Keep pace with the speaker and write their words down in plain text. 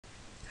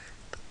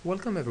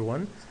Welcome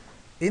everyone.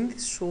 In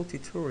this short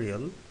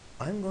tutorial,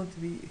 I'm going to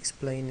be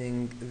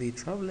explaining the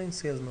traveling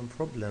salesman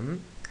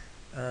problem,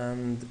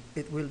 and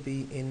it will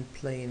be in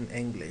plain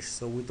English.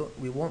 So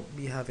we won't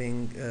be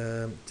having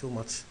too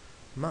much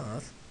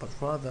math, but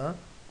rather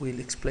we'll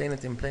explain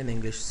it in plain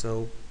English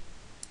so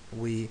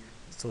we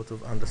sort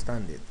of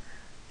understand it.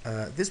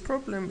 This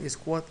problem is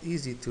quite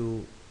easy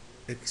to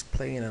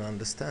explain and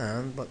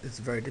understand, but it's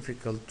very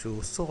difficult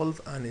to solve,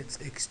 and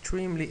it's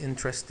extremely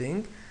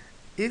interesting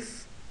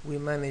if we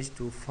manage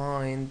to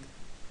find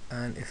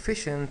an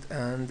efficient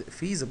and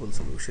feasible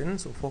solution.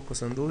 So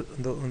focus on,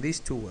 on these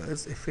two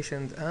words,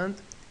 efficient and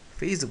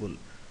feasible.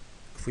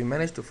 If we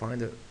manage to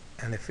find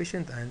an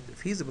efficient and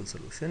feasible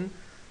solution,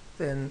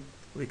 then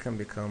we can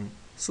become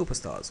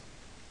superstars.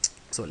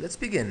 So let's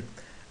begin.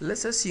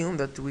 Let's assume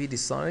that we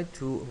decide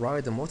to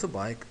ride a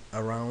motorbike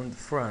around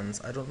France.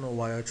 I don't know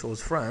why I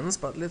chose France,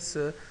 but let's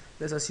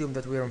assume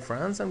that we're in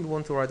France and we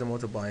want to ride a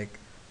motorbike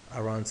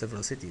around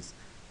several cities.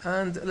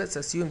 And let's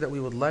assume that we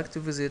would like to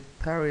visit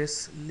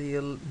Paris,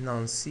 Lille,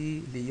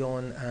 Nancy,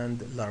 Lyon,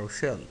 and La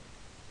Rochelle.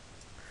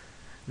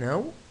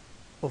 Now,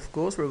 of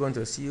course, we're going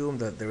to assume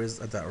that there is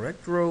a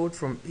direct road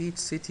from each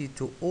city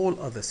to all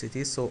other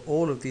cities, so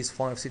all of these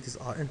 5 cities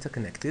are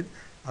interconnected.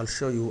 I'll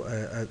show you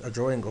a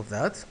drawing of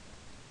that.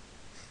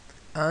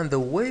 And the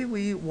way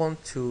we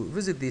want to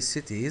visit these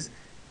cities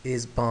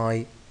is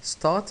by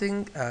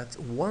starting at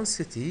one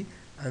city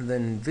and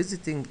then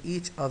visiting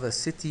each other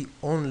city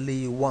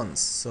only once.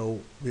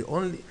 So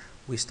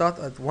we start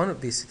at one of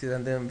these cities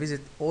and then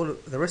visit all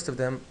the rest of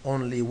them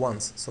only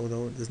once. So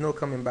there's no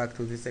coming back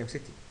to the same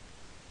city.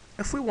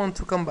 If we want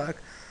to come back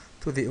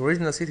to the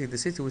original city, the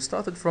city we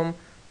started from,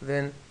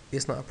 then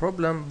it's not a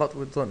problem, but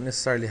we don't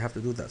necessarily have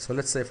to do that. So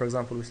let's say, for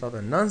example, we start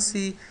at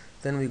Nancy,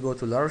 then we go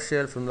to La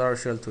Rochelle, from La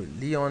Rochelle to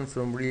Lyon,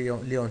 from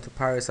Lyon to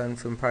Paris, and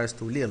from Paris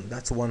to Lille.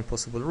 That's one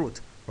possible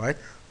route, right?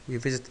 We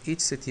visit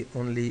each city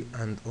only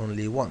and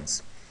only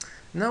once.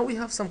 Now we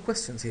have some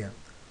questions here.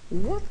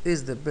 What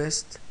is the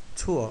best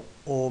tour,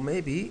 or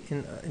maybe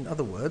in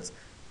other words,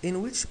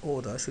 in which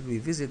order should we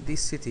visit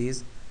these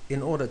cities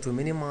in order to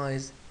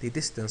minimize the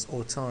distance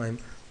or time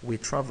we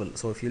travel?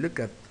 So if you look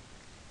at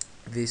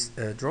this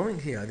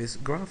drawing here, this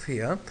graph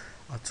here,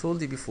 I told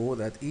you before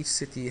that each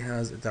city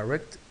has a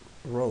direct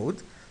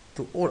road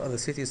to all other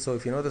cities. So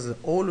if you notice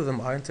that all of them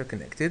are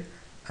interconnected,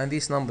 and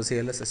these numbers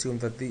here, let's assume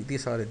that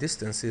these are the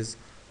distances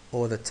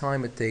or the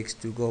time it takes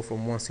to go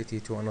from one city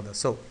to another.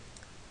 So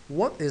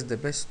what is the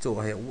best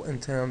tour here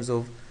in terms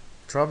of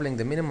traveling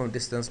the minimum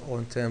distance, or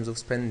in terms of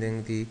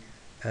spending the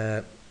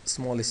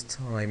smallest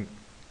time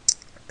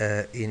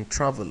in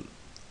travel?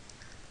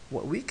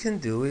 What we can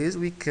do is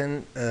we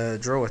can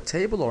draw a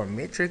table or a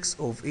matrix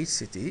of each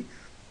city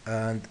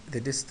and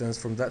the distance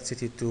from that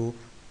city to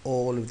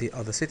all of the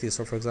other cities.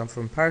 So for example,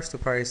 from Paris to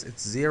Paris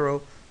it's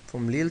 0,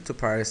 from Lille to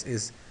Paris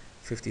is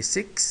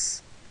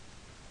 56,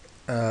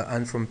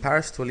 and from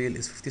Paris to Lille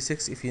is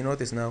 56. If you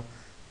notice now,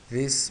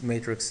 this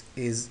matrix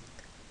is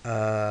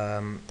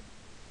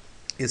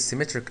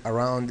symmetric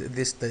around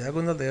this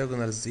diagonal.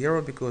 Diagonal is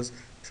 0 because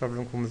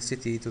traveling from the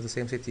city to the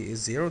same city is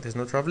 0, there's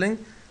no traveling.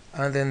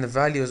 And then the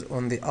values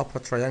on the upper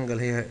triangle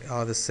here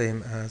are the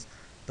same as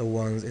the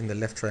ones in the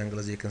left triangle,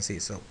 as you can see.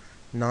 So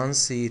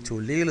Nancy to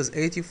Lille is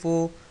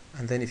 84,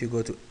 and then if you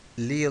go to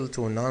Lille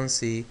to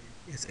Nancy,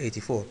 it's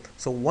 84.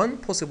 So one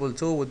possible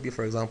tour would be,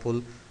 for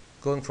example,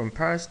 going from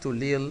Paris to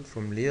Lille,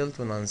 from Lille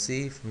to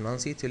Nancy, from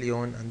Nancy to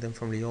Lyon, and then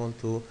from Lyon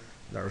to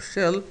La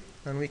Rochelle.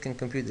 And we can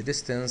compute the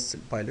distance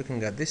by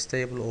looking at this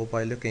table or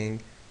by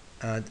looking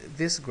at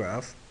this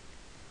graph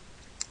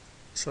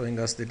showing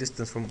us the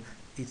distance from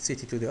each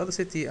city to the other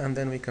city, and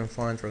then we can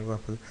find, for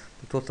example,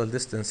 the total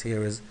distance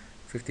here is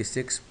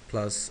 56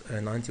 plus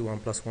 91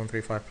 plus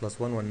 135 plus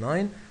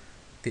 119.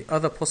 The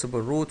other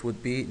possible route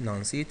would be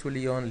Nancy to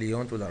Lyon,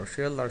 Lyon to La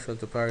Rochelle, La Rochelle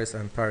to Paris,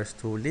 and Paris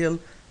to Lille,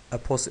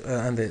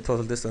 and the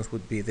total distance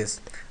would be this.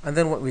 And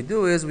then what we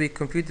do is we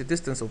compute the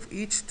distance of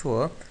each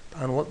tour,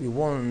 and what we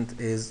want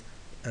is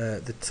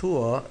the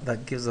tour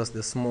that gives us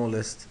the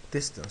smallest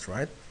distance,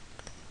 right?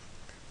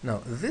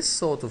 Now, this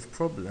sort of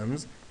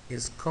problems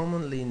is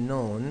commonly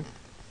known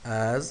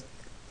as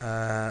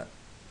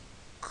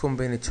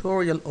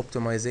combinatorial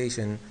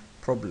optimization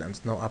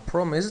problems. Now, I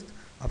promised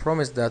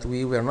that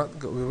we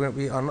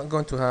are not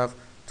going to have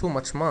too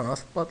much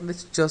math, but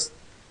let's just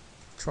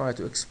try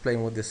to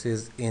explain what this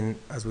is in,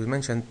 as we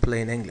mentioned,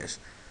 plain English.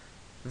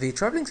 The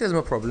traveling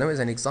salesman problem is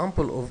an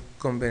example of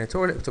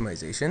combinatorial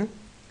optimization.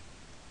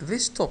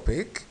 This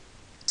topic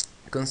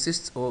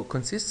consists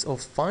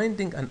of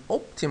finding an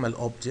optimal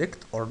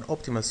object or an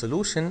optimal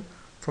solution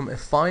from a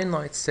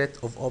finite set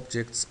of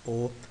objects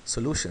or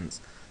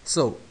solutions.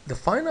 So the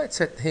finite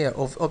set here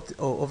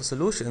of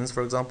solutions,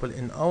 for example,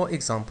 in our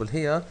example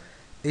here,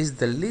 is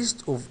the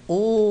list of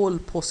all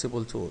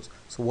possible tours.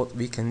 So what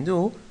we can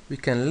do, we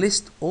can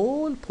list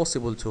all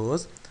possible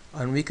tours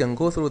and we can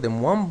go through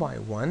them one by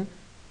one,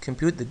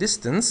 compute the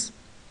distance,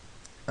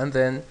 and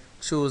then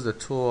choose the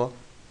tour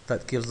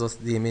that gives us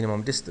the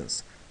minimum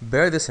distance.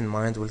 Bear this in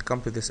mind, we'll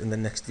come to this in the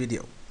next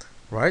video,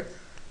 right?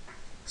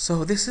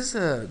 So this is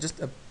just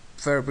a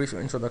very brief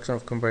introduction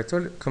of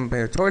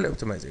combinatorial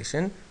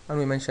optimization, and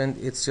we mentioned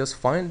it's just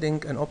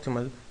finding an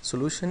optimal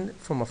solution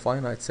from a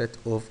finite set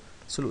of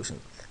solutions.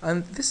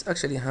 And this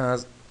actually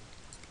has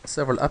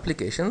several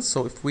applications.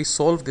 So if we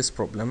solve this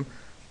problem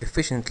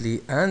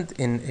efficiently and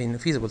in a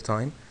feasible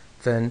time,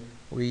 then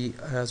we,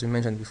 as we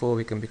mentioned before,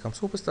 we can become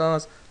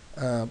superstars,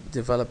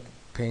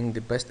 developing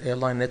the best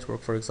airline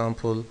network, for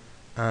example,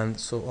 and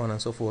so on and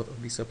so forth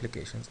of these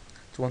applications.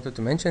 So I wanted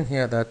to mention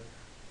here that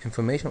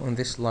information on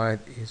this slide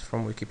is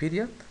from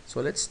Wikipedia.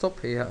 So let's stop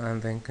here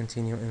and then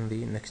continue in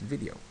the next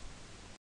video.